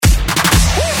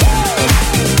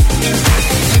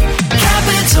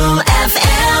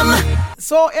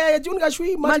So, June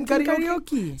Gachui, Martin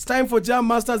Kariuki. It's time for Jam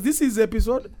Masters. This is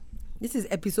episode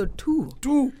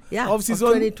 2. Yeah, of season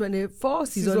 2024,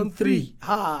 season 3.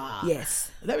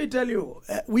 Yes. Let me tell you,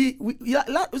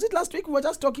 was it last week we were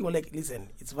just talking? We're like, listen,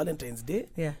 it's Valentine's Day.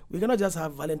 Yeah. We cannot just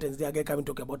have Valentine's Day again coming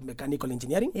talk about mechanical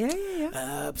engineering.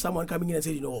 Yeah. Someone coming in and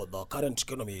saying, the current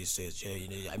economy is, things.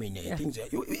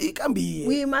 It can be.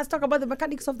 We must talk about the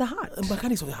mechanics of the heart.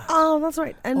 Mechanics of the heart. Oh, that's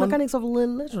right. And mechanics of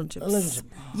relationships.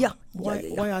 Yeah. Why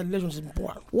are relationships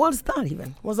important? What's that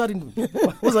even? What's that in?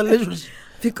 What's a relationship?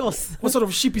 Because what sort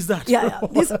of ship is that? Yeah.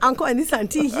 This uncle and this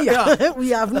auntie here, we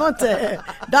have not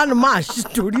done much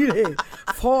to really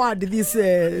forward this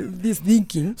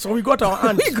thinking. So we got our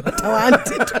aunt.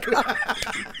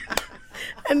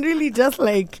 And really just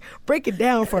like break it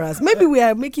down for us. Maybe we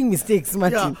are making mistakes,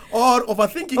 Martin. Yeah. Or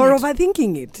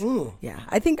overthinking it. Yeah.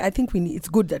 I think it's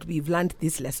good that we've learned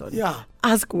this lesson. Yeah.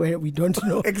 Ask where we don't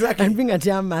know. Exactly. And bring a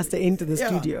jam master into the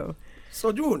studio.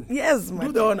 So June. Yes,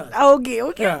 Martin. Do the honors.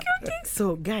 Okay.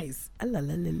 So guys,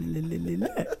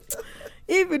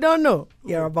 if you don't know,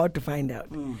 you're about to find out.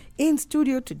 In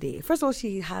studio today, first of all,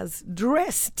 she has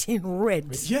dressed in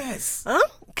red. Yes.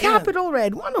 Capital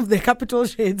red. One of the capital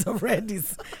shades of red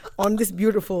is on this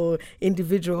beautiful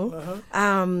individual.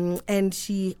 And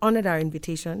she honored our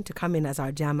invitation to come in as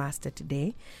our jam master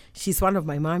today. She's one of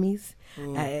my mommies.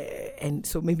 And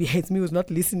so maybe it's me who's not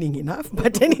listening enough.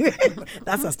 But anyway,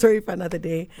 that's a story for another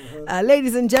day.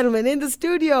 Ladies and gentlemen, in the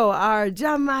studio, our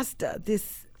jam master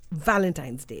this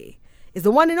Valentine's Day is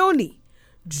the one and only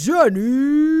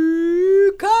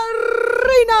Jennie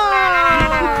Karina.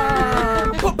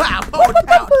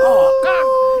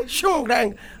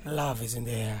 Love is in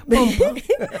the air.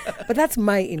 But that's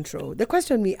my intro. The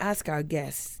question we ask our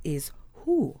guests is,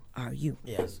 who are you?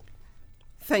 Yes.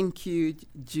 Thank you,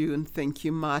 June. Thank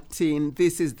you, Martin.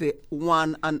 This is the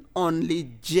one and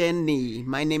only Jennie.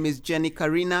 My name is Jennie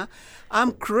Karina.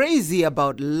 I'm crazy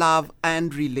about love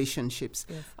and relationships.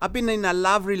 Yes. I've been in a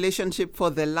love relationship for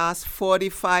the last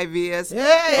 45 years.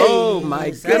 Hey! Oh,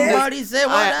 my goodness. Somebody say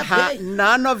what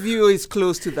none of you is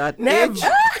close to that age.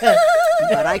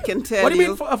 But I can tell what do you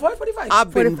mean, 45?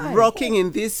 I've been rocking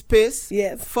in this space.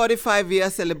 Yes. 45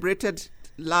 years celebrated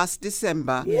last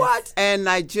December. Yes. What? And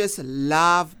I just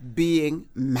love being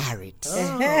married.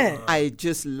 Oh. I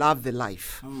just love the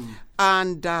life.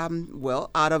 And,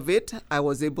 out of it, I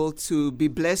was able to be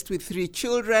blessed with 3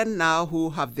 children now who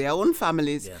have their own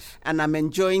families. Yes. And I'm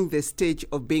enjoying the stage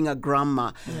of being a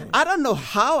grandma. I don't know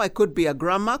how I could be a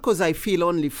grandma because I feel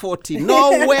only 40.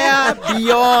 Nowhere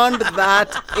beyond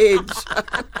that age.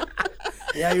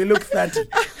 Yeah, you look 30.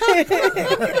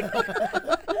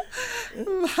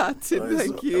 Martin,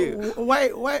 thank you. Why?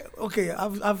 Okay,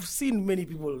 I've seen many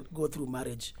people go through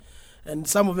marriage, and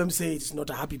some of them say it's not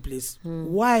a happy place.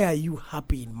 Why are you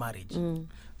happy in marriage?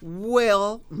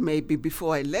 Well, maybe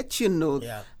before I let you know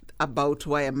about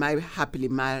why am I happily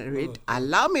married,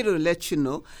 allow me to let you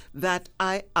know that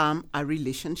I am a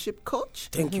relationship coach.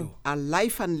 Thank you. A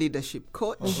life and leadership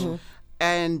coach.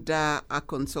 And a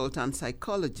consultant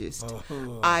psychologist.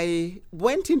 I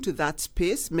went into that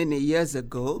space many years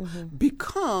ago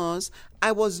because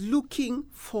I was looking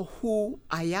for who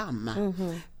I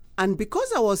am. And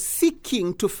because I was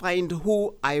seeking to find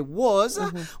who I was,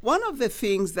 one of the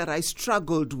things that I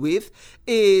struggled with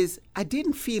is I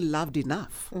didn't feel loved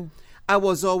enough. I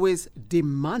was always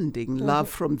demanding love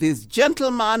from this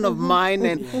gentleman of mine,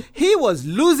 and he was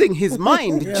losing his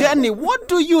mind. Jennie, what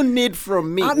do you need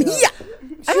from me? I'm here.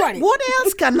 What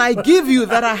else can I give you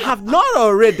that I have not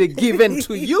already given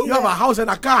to you? You have a house and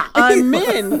a car. I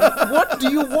mean, what do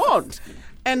you want?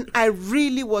 And I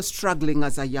really was struggling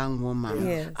as a young woman.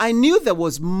 Yes. I knew there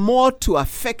was more to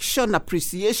affection,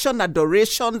 appreciation,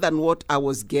 adoration than what I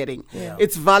was getting. Yeah.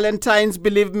 It's Valentine's,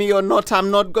 believe me or not, I'm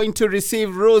not going to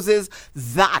receive roses.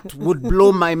 That would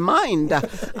blow my mind.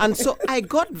 And so I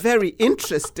got very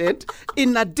interested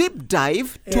in a deep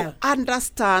dive to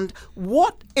understand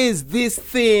what is this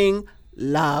thing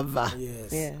love.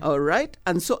 Yes. Yeah. All right.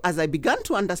 And so as I began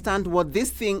to understand what this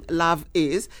thing love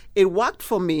is, it worked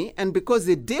for me. And because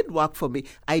it did work for me,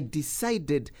 I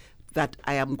decided that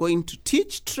I am going to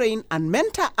teach, train, and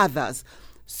mentor others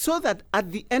so that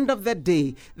at the end of the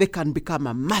day, they can become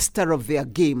a master of their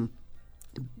game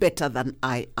better than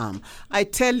I am. I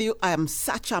tell you, I am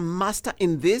such a master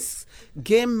in this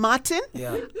game, Martin.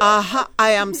 Yeah.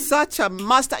 I am such a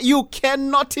master. You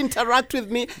cannot interact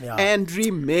with me and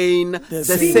remain the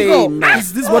same.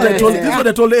 This is what I told. This is what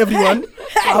I told everyone.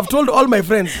 I've told all my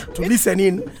friends to listen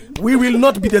in. We will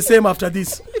not be the same after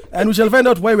this, and we shall find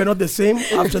out why we're not the same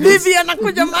after this. Bibi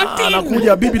anakuja Martin.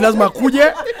 Anakuja bibi lazima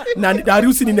akuje na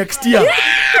harusi ni next year.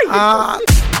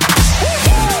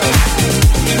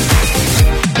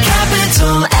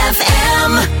 Capital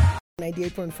FM.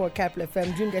 98.4 Capital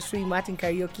FM, Gachui, Martin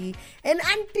Kariuki, and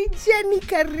Auntie Jennie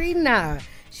Karina.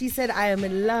 She said, I am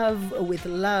in love with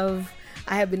love.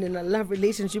 I have been in a love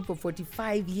relationship for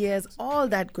 45 years, all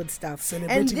that good stuff.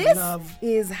 Celebrating and this love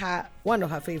is one of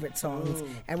her favorite songs.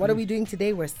 And what are we doing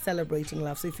today? We're celebrating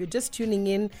love. So if you're just tuning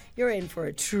in, you're in for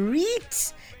a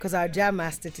treat, because our jam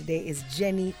master today is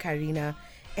Jennie Karina,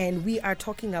 and we are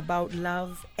talking about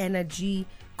love, energy,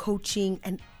 coaching,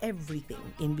 and everything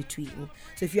in between.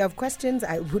 So if you have questions,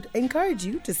 I would encourage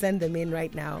you to send them in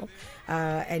right now.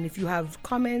 And if you have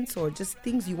comments or just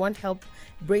things you want help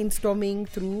brainstorming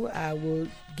through, we'll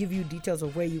give you details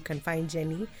of where you can find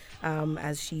Jennie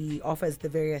as she offers the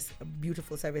various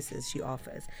beautiful services she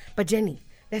offers. But Jennie,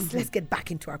 let's get back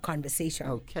into our conversation.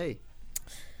 Okay.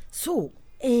 So,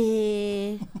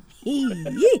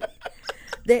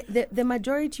 the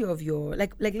majority of your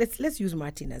let's use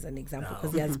Martin as an example,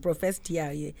 because he has professed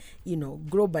here,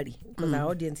 globally, because our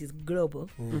audience is global,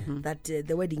 that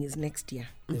the wedding is next year.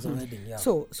 There's a wedding, yeah.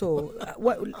 So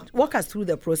walk us through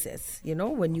the process.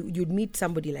 When you'd meet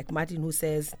somebody like Martin who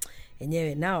says,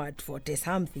 and now at 40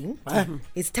 something,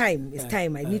 it's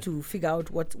time. I need to figure out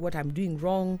what I'm doing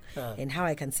wrong and how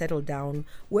I can settle down.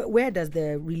 Where does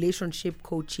the relationship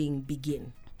coaching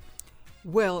begin?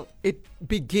 Well, it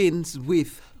begins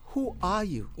with, who are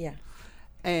you? Yeah.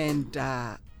 And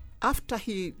after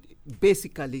he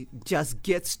basically just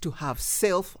gets to have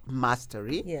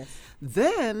self-mastery, Yes.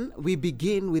 then we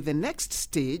begin with the next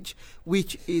stage,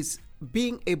 which is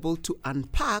being able to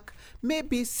unpack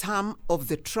maybe some of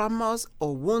the traumas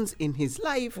or wounds in his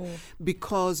life,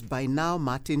 because by now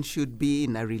Martin should be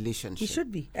in a relationship. He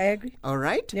should be. I agree. All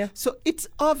right? Yeah. So it's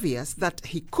obvious that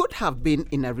he could have been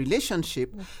in a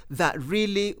relationship that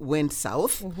really went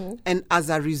south, and as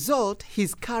a result,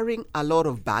 he's carrying a lot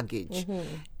of baggage.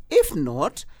 If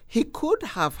not, he could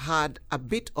have had a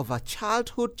bit of a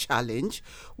childhood challenge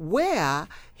where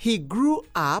he grew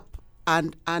up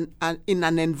and in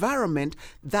an environment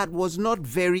that was not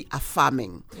very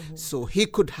affirming. So he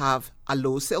could have a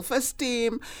low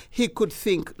self-esteem, he could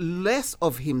think less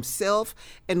of himself,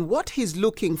 and what he's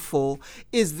looking for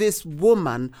is this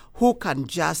woman who can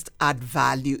just add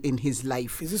value in his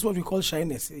life. Is this what we call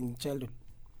shyness in childhood?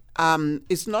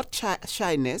 It's not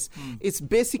shyness. It's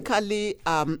basically,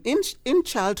 in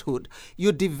childhood,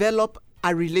 you develop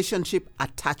a relationship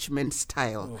attachment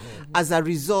style as a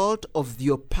result of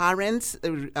your parents,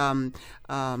 the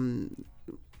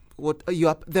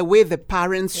way the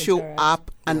parents show up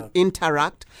and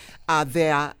interact,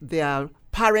 their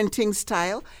parenting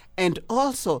style, and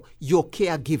also your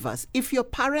caregivers. If your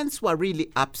parents were really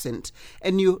absent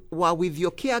and you were with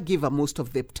your caregiver most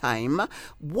of the time,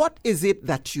 what is it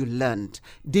that you learned?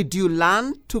 Did you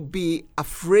learn to be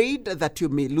afraid that you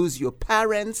may lose your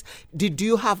parents? Did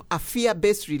you have a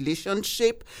fear-based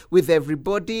relationship with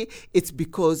everybody? It's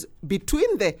because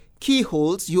between the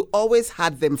keyholes, you always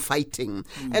had them fighting.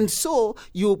 And so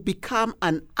you become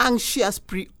an anxious,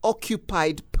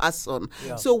 preoccupied person.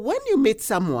 Yeah. So when you meet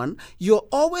someone, you're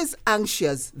always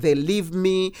anxious. They leave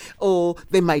me, or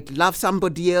they might love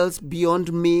somebody else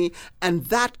beyond me. And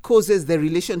that causes the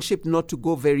relationship not to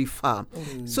go very far.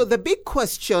 So the big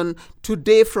question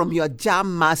today from your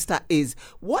jam master is,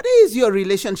 what is your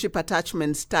relationship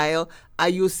attachment style? Are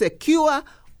you secure,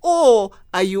 or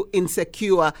are you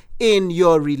insecure in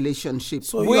your relationship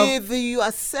with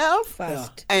yourself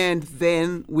first and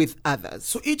then with others?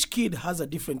 So each kid has a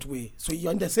different way. So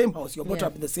you're in the same house, you're brought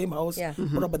up in the same house,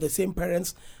 brought up by the same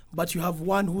parents, but you have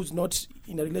one who's not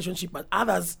in a relationship, but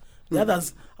the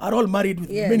others are all married with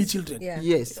many children. Yeah.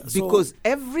 Yes, because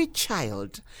every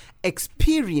child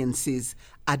experiences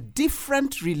a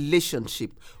different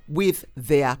relationship with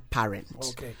their parent.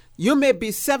 Okay. You may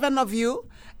be 7 of you,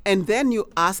 and then you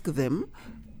ask them,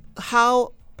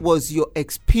 how was your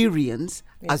experience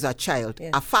as a child?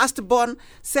 A firstborn,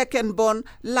 secondborn,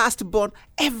 lastborn.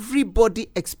 Everybody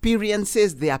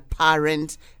experiences their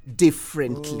parent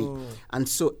differently. And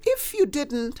so if you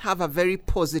didn't have a very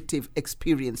positive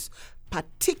experience,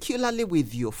 particularly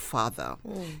with your father,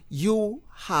 you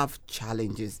have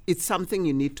challenges. It's something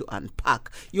you need to unpack.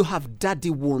 You have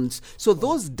daddy wounds. So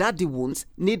those daddy wounds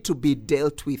need to be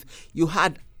dealt with. You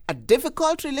had a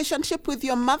difficult relationship with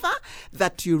your mother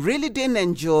that you really didn't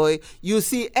enjoy. You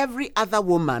see every other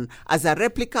woman as a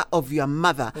replica of your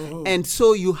mother. And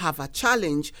so you have a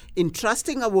challenge in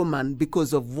trusting a woman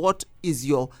because of what is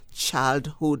your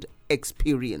childhood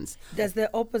experience. Does the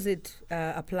opposite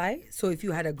apply? So if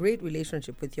you had a great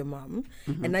relationship with your mom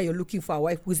and now you're looking for a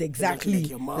wife who's exactly like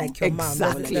your mom.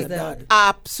 Exactly. Like your dad.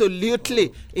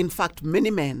 Absolutely. In fact,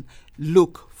 many men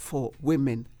look for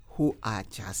women who are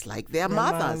just like their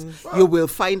mothers. You will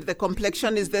find the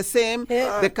complexion is the same,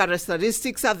 the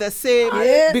characteristics are the same,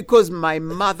 because my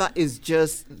mother is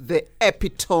just the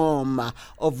epitome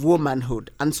of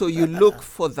womanhood. And so you look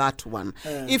for that one.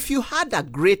 If you had a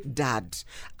great dad,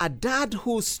 a dad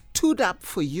who stood up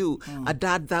for you, a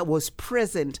dad that was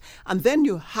present, and then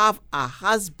you have a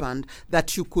husband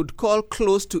that you could call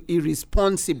close to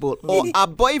irresponsible, or a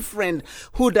boyfriend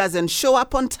who doesn't show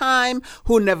up on time,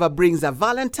 who never brings a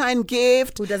Valentine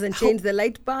gift, who doesn't change the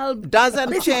light bulb,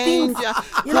 doesn't change,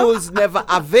 who's never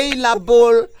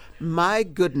available. My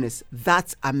goodness,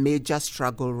 that's a major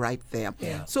struggle right there.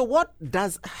 So what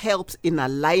does helps in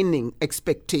aligning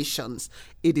expectations?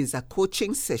 It is a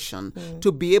coaching session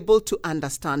to be able to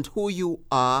understand who you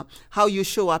are, how you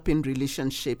show up in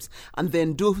relationships, and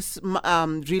then do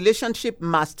relationship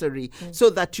mastery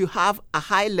so that you have a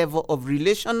high level of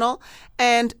relational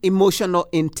and emotional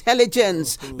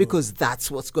intelligence, because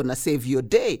that's what's going to save your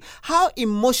day. How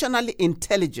emotionally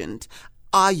intelligent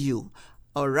are you?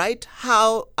 All right.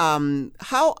 How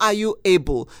are you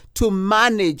able to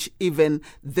manage even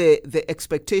the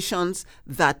expectations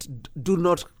that do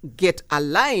not get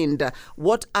aligned?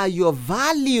 What are your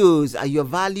values? Are your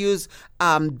values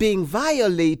being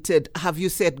violated? Have you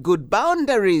set good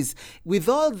boundaries? With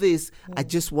all this, I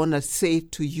just want to say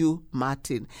to you,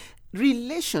 Martin,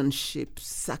 relationship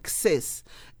success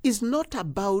is not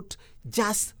about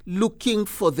just looking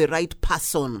for the right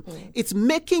person. It's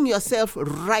making yourself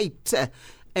right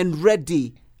and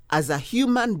ready as a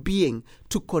human being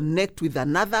to connect with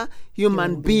another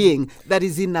human being that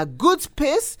is in a good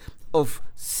space of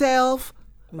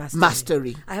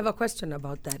self-mastery. I have a question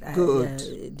about that,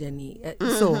 Good. Jenny.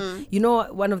 So,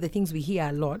 one of the things we hear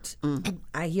a lot,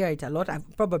 I hear it a lot, I've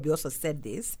probably also said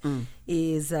this,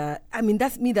 is,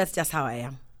 that's just how I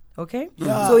am. Okay.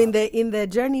 Yeah. So in the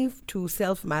journey to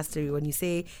self-mastery, when you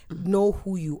say know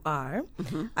who you are,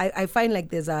 I find like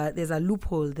there's a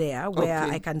loophole there where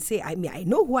I can say, I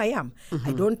know who I am.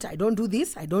 I don't do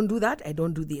this, I don't do that, I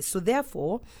don't do this. So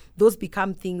therefore, those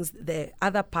become things the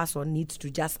other person needs to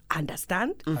just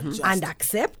understand and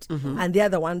accept, and they're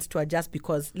the ones to adjust,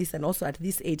 because listen, also at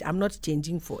this age, I'm not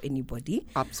changing for anybody.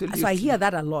 Absolutely. So I hear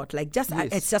that a lot. Like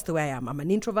it's just the way I am. I'm an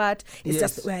introvert. It's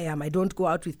just the way I am. I don't go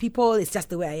out with people. It's just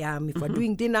the way I am. If we're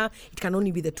doing dinner, it can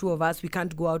only be the two of us. We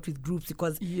can't go out with groups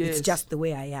because it's just the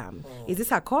way I am. Is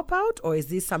this a cop-out, or is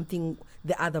this something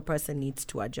the other person needs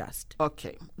to adjust?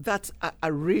 Okay, that's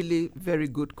a really very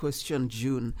good question,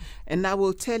 June. And I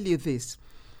will tell you this.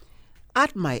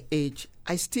 At my age,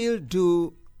 I still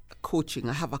do coaching.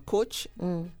 I have a coach,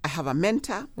 I have a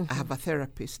mentor, I have a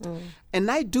therapist. And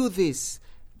I do this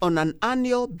on an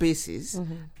annual basis,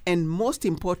 and most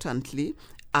importantly,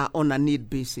 on a need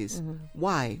basis.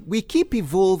 Why? We keep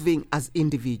evolving as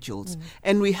individuals,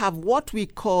 and we have what we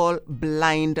call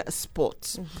blind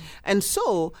spots. And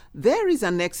so there is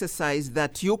an exercise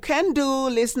that you can do,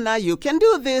 listener, you can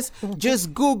do this.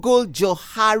 Just Google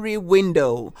Johari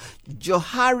window.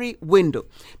 Johari window.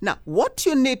 Now, what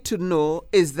you need to know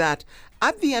is that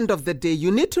at the end of the day,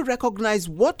 you need to recognize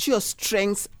what your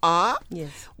strengths are,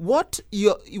 what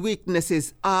your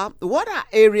weaknesses are, what are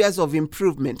areas of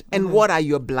improvement, and what are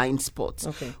your blind spots.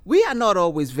 We are not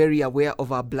always very aware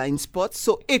of our blind spots,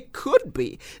 so it could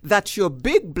be that your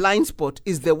big blind spot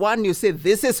is the one you say,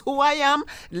 this is who I am,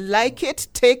 like it,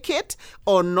 take it,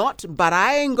 or not, but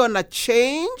I ain't gonna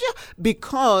change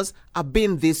because I've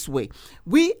been this way.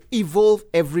 We evolve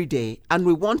every day, and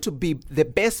we want to be the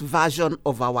best version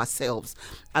of ourselves.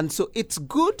 And so it's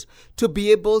good to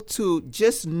be able to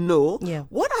just know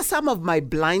what are some of my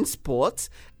blind spots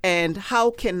and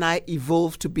how can I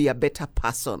evolve to be a better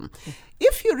person.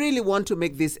 If you really want to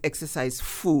make this exercise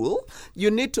full,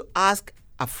 you need to ask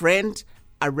a friend,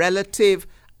 a relative,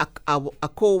 a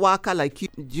co-worker like you,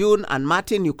 June and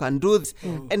Martin. You can do this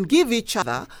and give each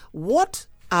other what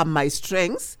are my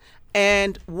strengths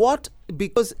and what,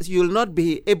 because you'll not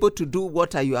be able to do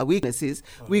what are your weaknesses,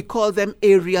 we call them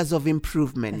areas of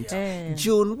improvement.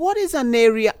 June, what is an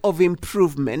area of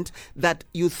improvement that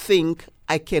you think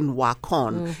I can work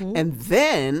on? And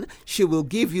then she will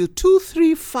give you 2,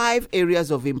 3, 5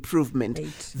 areas of improvement.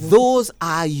 Those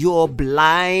are your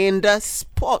blind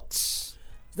spots.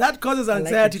 That causes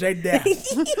anxiety right there.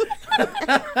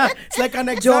 It's like an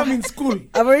exam in school.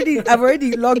 I've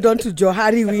already logged on to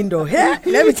Johari window. Hey,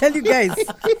 let me tell you guys.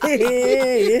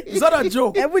 It's not a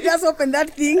joke. And we just open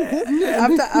that thing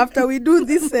after we do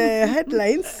these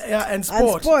headlines and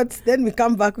sports, then we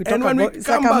come back. We talk about it's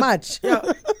like a match.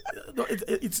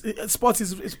 It's sports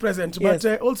is present, but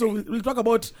also we'll talk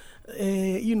about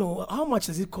how much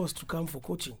does it cost to come for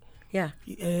coaching. Yeah.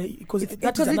 Because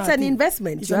Because it's an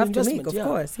investment. You have to make, of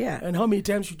course. Yeah. And how many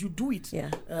times should you do it?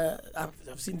 Yeah.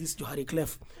 I've seen this to Harry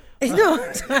Clef.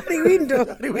 No, Harry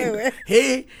Window.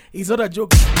 Hey, it's not a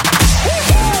joke.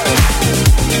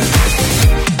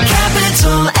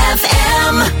 Capital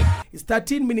FM. It's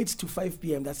 13 minutes to 5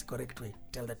 p.m. That's the correct way.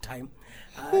 Tell the time.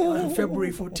 On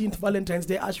February 14th, Valentine's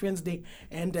Day, Ash Wednesday,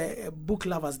 and Book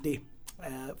Lovers Day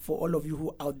for all of you who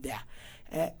are out there.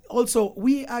 Also,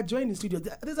 we are joined in studio.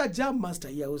 There's a jam master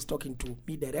here who's talking to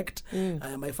me direct.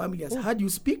 My family has heard you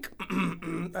speak.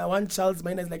 One child's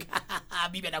mind is like,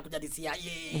 Bibi anakuja this year.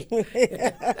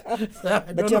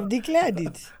 But you have declared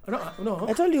it. No.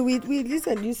 I told you, we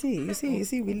listen. You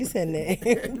see, we listen.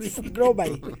 Grow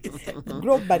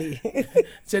buddy.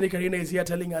 Jennie Karina is here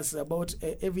telling us about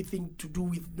everything to do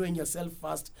with knowing yourself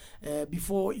first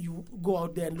before you go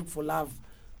out there and look for love.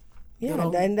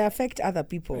 Yeah, and affect other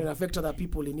people. And affect other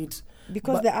people in it.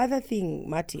 Because the other thing,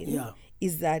 Martin,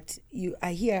 is that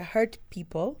I hear hurt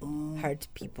people hurt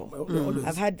people.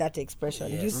 I've heard that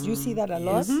expression. Yes. You see that a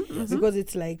lot? Because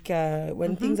it's like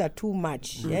when things are too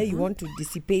much, you want to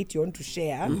dissipate, you want to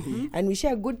share. And we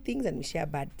share good things and we share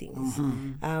bad things.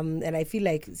 And I feel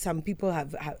like some people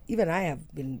have even I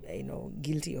have been,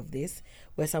 guilty of this,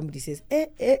 where somebody says,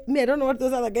 me, I don't know what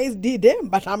those other guys did,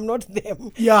 but I'm not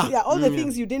them. Yeah. All the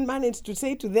things you didn't manage to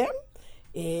say to them.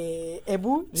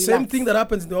 Same thing that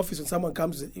happens in the office when someone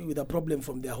comes with a problem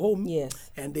from their home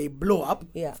and they blow up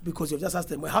because you've just asked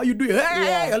them, how you doing?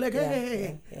 You're like,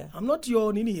 hey, I'm not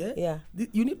your nini.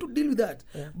 You need to deal with that.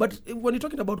 But when you're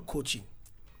talking about coaching,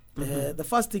 the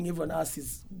first thing everyone asks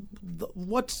is,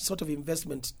 what sort of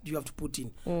investment do you have to put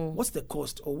in? What's the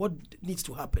cost, or what needs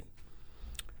to happen?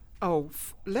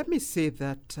 Let me say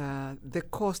that the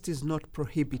cost is not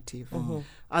prohibitive.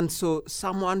 And so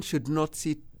someone should not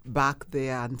sit back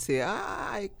there and say,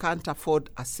 I can't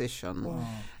afford a session.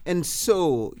 And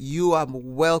so you are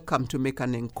welcome to make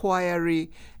an inquiry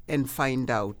and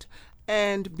find out.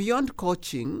 And beyond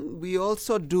coaching, we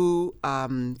also do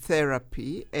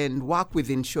therapy and work with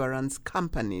insurance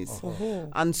companies.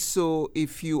 And so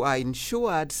if you are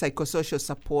insured, psychosocial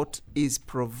support is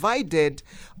provided.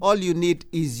 All you need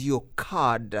is your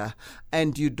card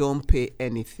and you don't pay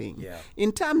anything.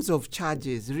 In terms of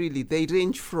charges, really, they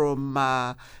range from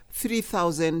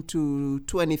 3,000 to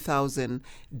 20,000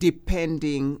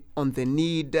 depending on the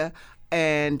need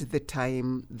and the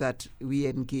time that we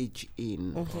engage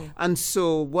in. And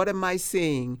so what am I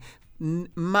saying?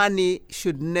 Money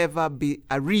should never be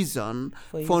a reason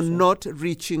for not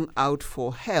reaching out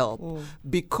for help,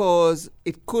 because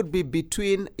it could be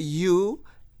between you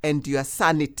and your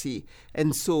sanity.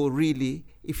 And so really,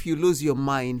 if you lose your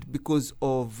mind because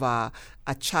of a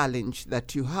challenge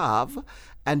that you have,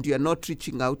 and you're not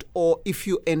reaching out, or if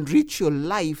you enrich your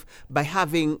life by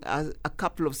having a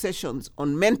couple of sessions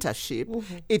on mentorship,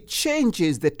 it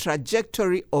changes the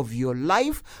trajectory of your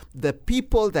life, the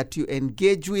people that you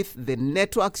engage with, the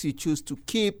networks you choose to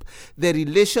keep, the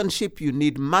relationship you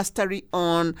need mastery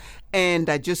on. And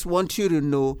I just want you to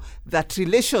know that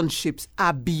relationships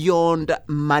are beyond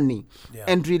money,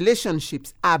 and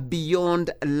relationships are beyond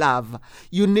love.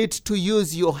 You need to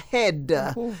use your head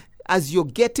as you're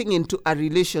getting into a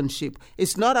relationship.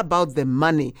 It's not about the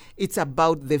money. It's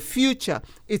about the future.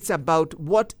 It's about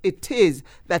what it is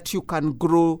that you can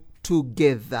grow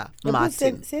together.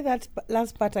 Martin. Say that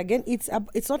last part again. It's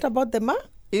not about the money.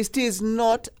 It is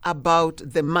not about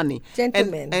the money.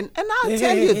 Gentlemen. And I'll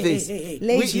tell you this.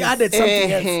 We added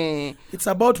something else. It's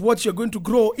about what you're going to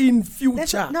grow in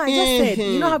future. I just said,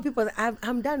 you know how people,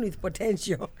 I'm done with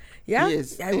potential. Yeah?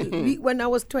 Yes. When I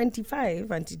was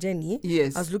 25, Auntie Jenny,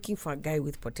 I was looking for a guy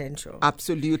with potential.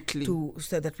 Absolutely.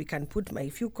 So that we can put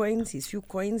his few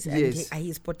coins, and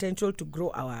his potential to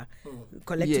grow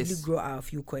collectively grow our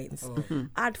few coins.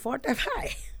 At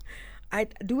 45,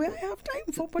 do we have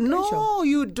time for potential? No,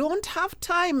 you don't have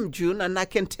time, June, and I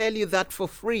can tell you that for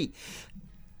free.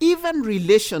 Even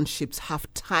relationships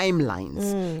have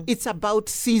timelines. It's about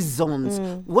seasons.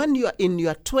 When you're in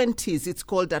your 20s, it's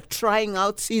called a trying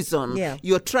out season.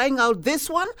 You're trying out this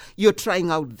one, you're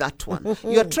trying out that one.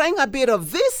 You're trying a bit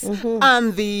of this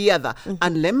and the other.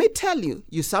 And let me tell you,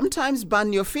 you sometimes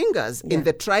burn your fingers in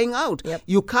the trying out.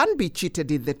 You can be cheated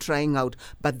in the trying out,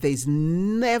 but there's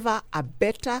never a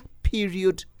better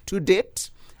period to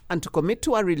date and to commit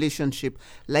to a relationship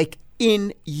like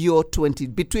in your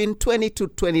 20s, between 20 to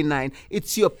 29.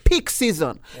 It's your peak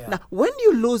season. Yeah. Now, when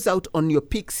you lose out on your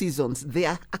peak seasons, there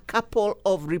are a couple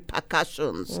of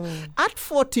repercussions. At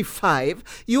 45,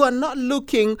 you are not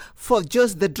looking for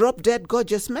just the drop-dead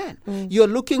gorgeous man. You're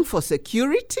looking for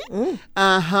security.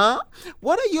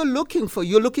 What are you looking for?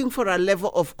 You're looking for a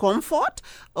level of comfort.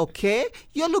 Okay?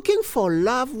 You're looking for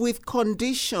love with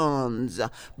conditions.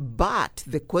 But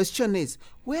the question is,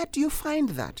 where do you find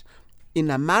that? In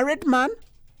a married man,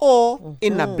 or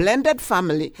in a blended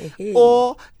family,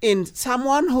 or in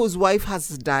someone whose wife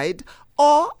has died,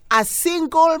 or a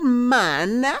single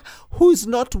man who's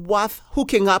not worth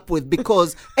hooking up with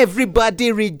because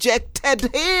everybody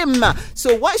rejected him.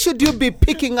 So why should you be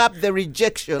picking up the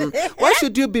rejection? Why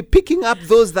should you be picking up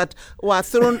those that were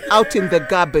thrown out in the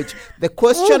garbage? The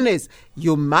question is,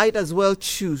 you might as well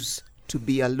choose to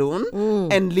be alone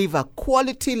and live a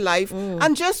quality life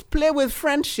and just play with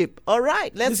friendship. All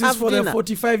right, let's have dinner. This is for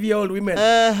the 45-year-old women.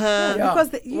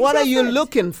 Because what are you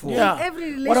looking for?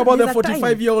 What about the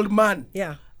 45-year-old man?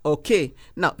 Okay,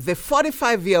 now the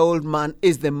 45-year-old man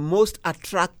is the most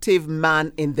attractive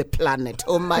man in the planet.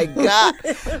 Oh my God.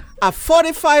 A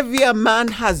 45-year man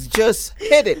has just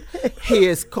hit it. He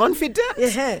is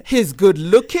confident. He's good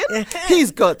looking. He's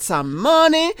got some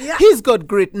money. He's got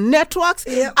great networks,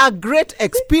 a great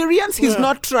experience. He's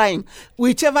not trying.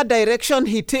 Whichever direction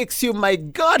he takes you, my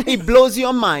God, he blows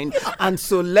your mind. And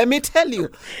so let me tell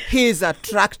you, he is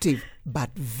attractive,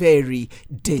 but very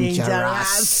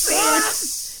dangerous.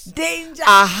 Danger.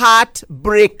 A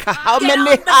heartbreaker. How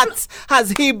many hearts has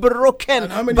he broken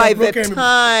by the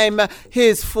time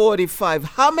he's 45?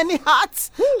 How many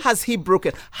hearts has he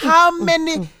broken? How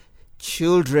many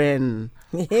children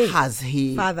has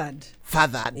he fathered?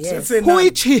 Yes.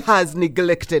 Which he has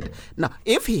neglected. Now,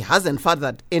 if he hasn't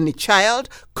fathered any child,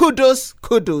 kudos.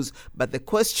 But the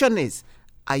question is,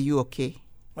 are you okay?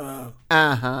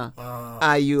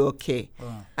 Are you okay?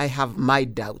 I have my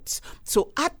doubts.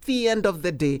 So at the end of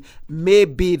the day,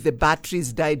 maybe the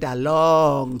batteries died a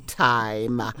long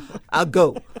time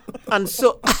ago. And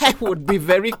so I would be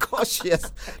very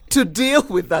cautious to deal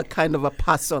with that kind of a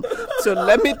person. So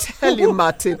let me tell you,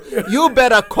 Martin, you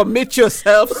better commit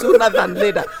yourself sooner than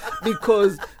later,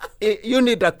 because you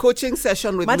need a coaching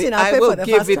session with Martin, me. I will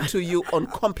give it to you on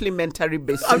complimentary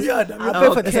basis. I'll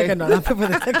pay for the second one.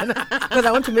 Because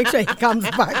I want to make sure he comes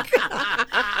back.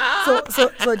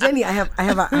 So Jenny, I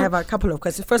have a couple of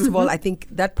questions. First of all, I think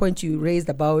that point you raised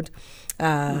about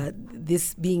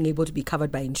this being able to be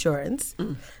covered by insurance,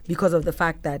 because of the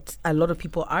fact that a lot of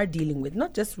people are dealing with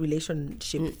not just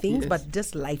relationship things, but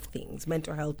just life things.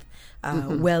 Mental health,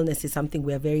 wellness is something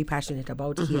we're very passionate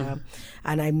about here,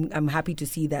 and I'm happy to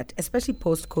see that, especially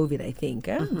post-COVID. I think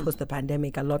post the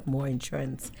pandemic, a lot more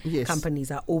insurance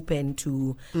companies are open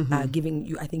to giving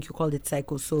you. I think you called it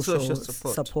psychosocial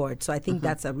support. So I think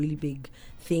that's a really big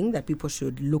thing that people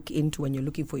should look into when you're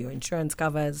looking for your insurance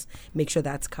covers. Make sure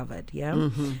that's covered.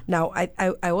 Now,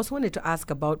 I also wanted to ask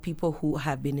about people who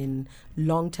have been in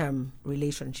long-term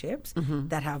relationships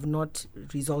that have not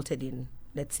resulted in,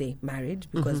 let's say, marriage,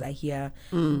 because I hear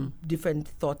different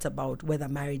thoughts about whether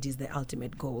marriage is the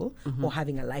ultimate goal or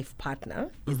having a life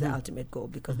partner is the ultimate goal,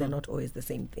 because they're not always the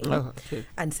same thing.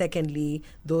 And secondly,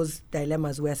 those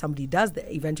dilemmas where somebody does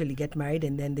eventually get married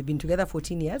and then they've been together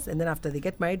 14 years and then after they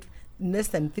get married, less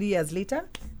than 3 years later,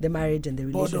 the marriage and the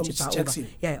relationship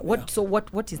are over. So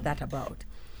what is that about?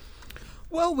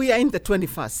 Well, we are in the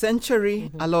 21st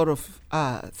century. A lot of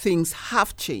things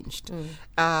have changed.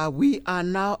 We are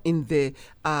now in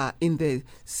the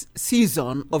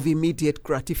season of immediate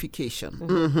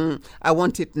gratification. I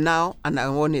want it now, and I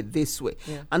want it this way.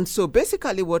 And so,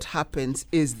 basically, what happens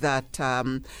is that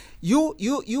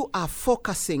you are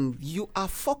focusing. You are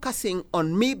focusing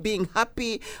on me being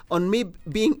happy, on me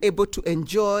being able to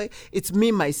enjoy. It's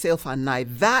me, myself, and I.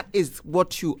 That is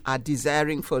what you are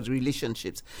desiring for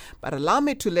relationships. But allow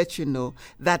me to let you know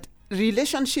that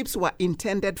relationships were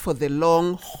intended for the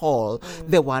long haul.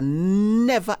 They were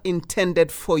never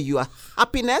intended for your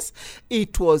happiness.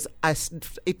 It was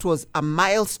a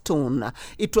milestone.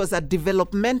 It was a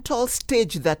developmental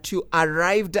stage that you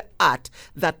arrived at.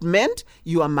 That meant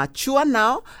you are mature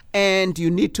now and you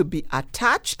need to be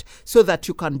attached so that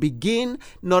you can begin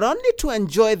not only to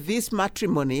enjoy this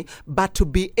matrimony, but to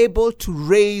be able to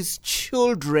raise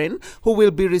children who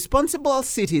will be responsible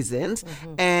citizens,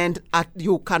 and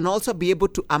you can also be able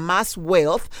to amass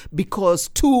wealth, because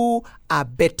two are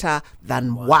better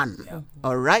than one.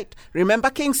 All right. Remember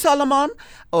King Solomon?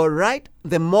 All right.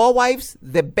 The more wives,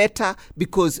 the better,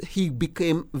 because he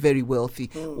became very wealthy.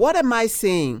 What am I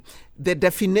saying? The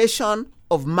definition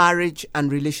of marriage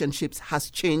and relationships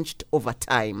has changed over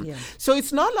time. Yeah. So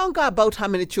it's no longer about how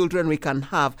many children we can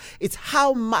have. It's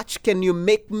how much can you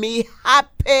make me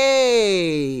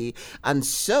happy? And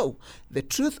so the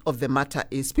truth of the matter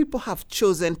is people have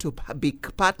chosen to be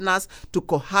partners, to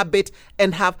cohabit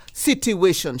and have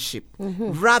situationship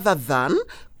rather than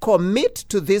commit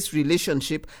to this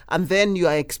relationship, and then you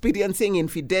are experiencing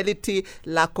infidelity,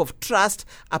 lack of trust,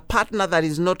 a partner that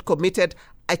is not committed.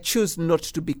 I choose not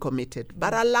to be committed.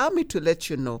 But allow me to let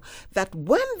you know that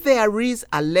when there is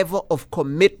a level of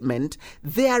commitment,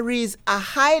 there is a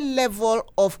high level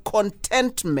of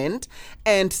contentment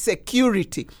and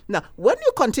security. Now, when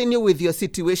you continue with your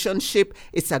situationship,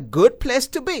 it's a good place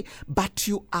to be, but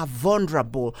you are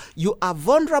vulnerable. You are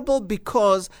vulnerable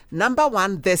because, number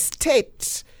one, the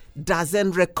state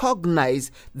doesn't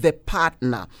recognize the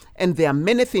partner, and there are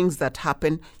many things that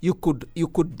happen. You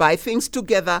could buy things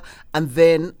together, and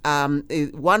then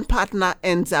one partner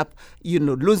ends up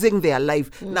losing their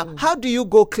life. Now, how do you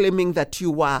go claiming that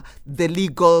you are the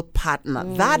legal partner?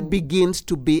 That begins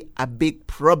to be a big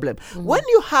problem. When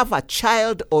you have a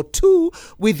child or two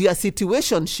with your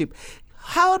situationship,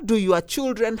 how do your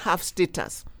children have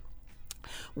status?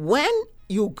 When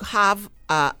you have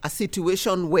a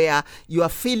situation where you are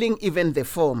filling even the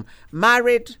form,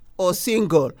 married or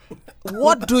single,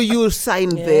 what do you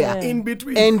sign there? In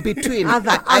between.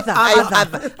 Other.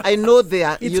 I know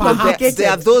there complicated.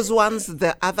 are those ones.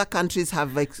 The other countries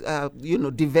have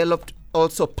developed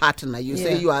also partner. You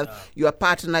say you are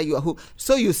partner. You are who?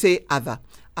 So you say other.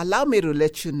 Allow me to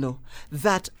let you know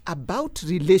that about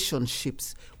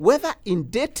relationships, whether in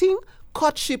dating,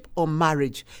 courtship or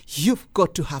marriage, you've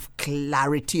got to have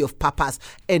clarity of purpose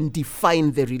and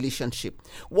define the relationship.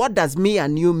 What does me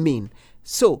and you mean?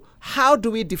 So how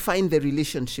do we define the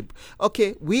relationship?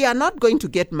 Okay, we are not going to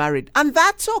get married, and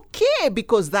that's okay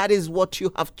because that is what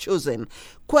you have chosen.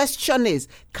 Question is,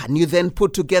 can you then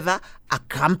put together a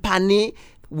company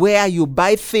where you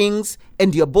buy things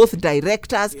and you're both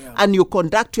directors and you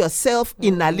conduct yourself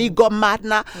in a legal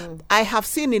manner? I have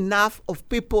seen enough of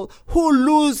people who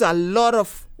lose a lot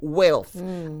of wealth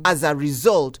as a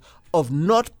result of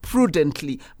not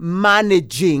prudently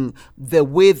managing the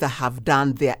way they have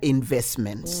done their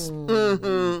investments.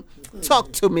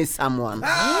 Talk to me, someone.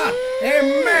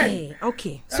 Amen.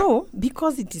 Okay, so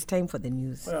because it is time for the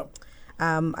news,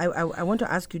 I want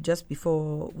to ask you just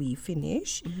before we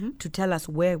finish to tell us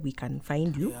where we can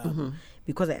find you.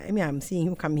 Because I'm seeing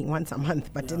you coming once a month,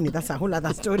 but anyway, that's a whole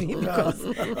other story. Because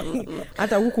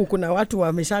hata huku kuna watu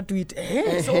wamesha tweet,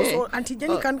 so Auntie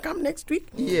Jennie can come next week.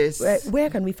 Yes. Where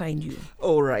can we find you?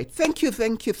 All right. Thank you,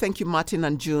 Martin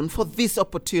and June, for this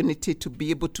opportunity to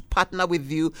be able to partner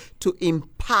with you to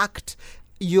impact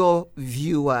your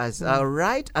viewers, all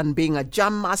right? And being a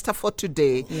jam master for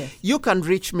today, you can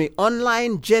reach me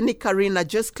online, Jennie Karina.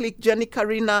 Just click Jennie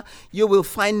Karina. You will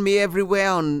find me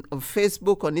everywhere on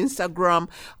Facebook, on Instagram,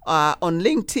 on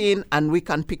LinkedIn, and we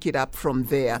can pick it up from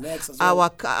there.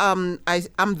 I'm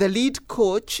the lead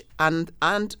coach and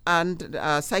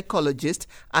psychologist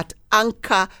at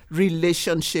Anchor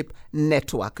Relationship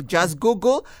Network. Just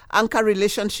Google Anchor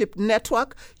Relationship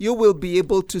Network. You will be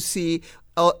able to see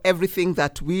everything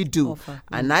that we do.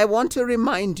 And I want to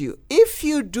remind you, if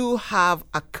you do have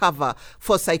a cover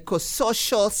for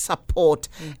psychosocial support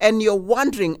and you're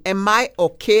wondering, am I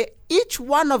okay? Each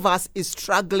one of us is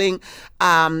struggling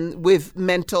with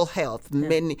mental health.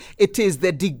 It is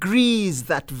the degrees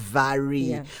that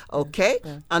vary, okay?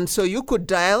 And so you could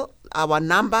dial our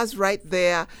numbers right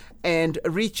there and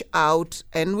reach out,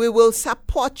 and we will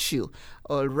support you.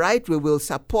 All right, we will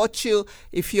support you.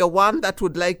 If you're one that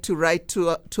would like to write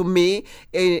to me,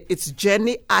 it's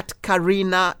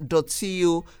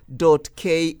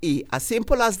jenny@karina.cu.ke. As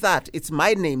simple as that. It's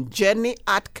my name,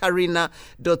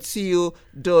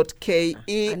 jenny@karina.cu.ke.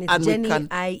 And it's Jennie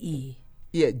IE.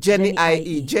 Yeah, Jennie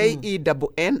IE, JENNIE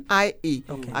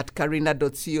at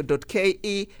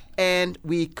karina.co.ke, and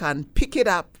we can pick it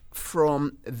up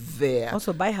from there.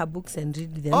 Also buy her books and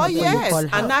read them. Oh yes,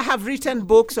 and I have written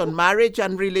books on marriage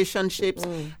and relationships,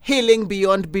 healing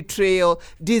beyond betrayal,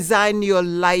 design your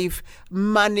life,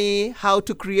 money, how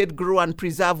to create, grow and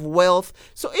preserve wealth.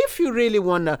 So if you really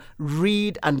want to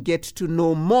read and get to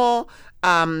know more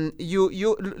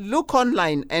you look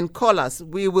online and call us.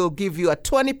 We will give you a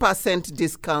 20%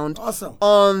 discount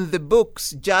on the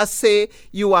books. Just say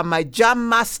you are my jam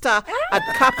master at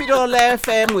Capital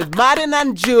FM with Martin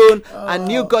and June,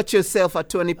 and you got yourself a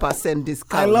 20%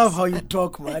 discount. I love how you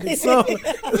talk, man. It's like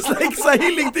it's a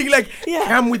healing thing. Like,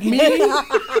 come with me,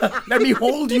 let me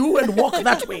hold you and walk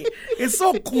that way. It's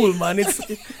so cool, man.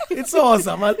 It's so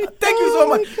awesome, man. Thank you so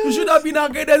much. You should have been our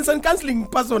guidance and counseling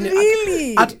person.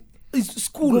 Really? At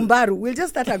school. Gumbaru. We'll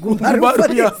just start a Gumbaru.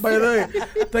 For yeah, by the way.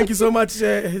 Thank you so much,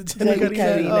 Jennie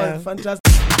Karina.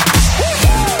 Fantastic.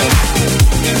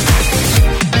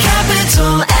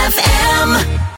 Capital FM.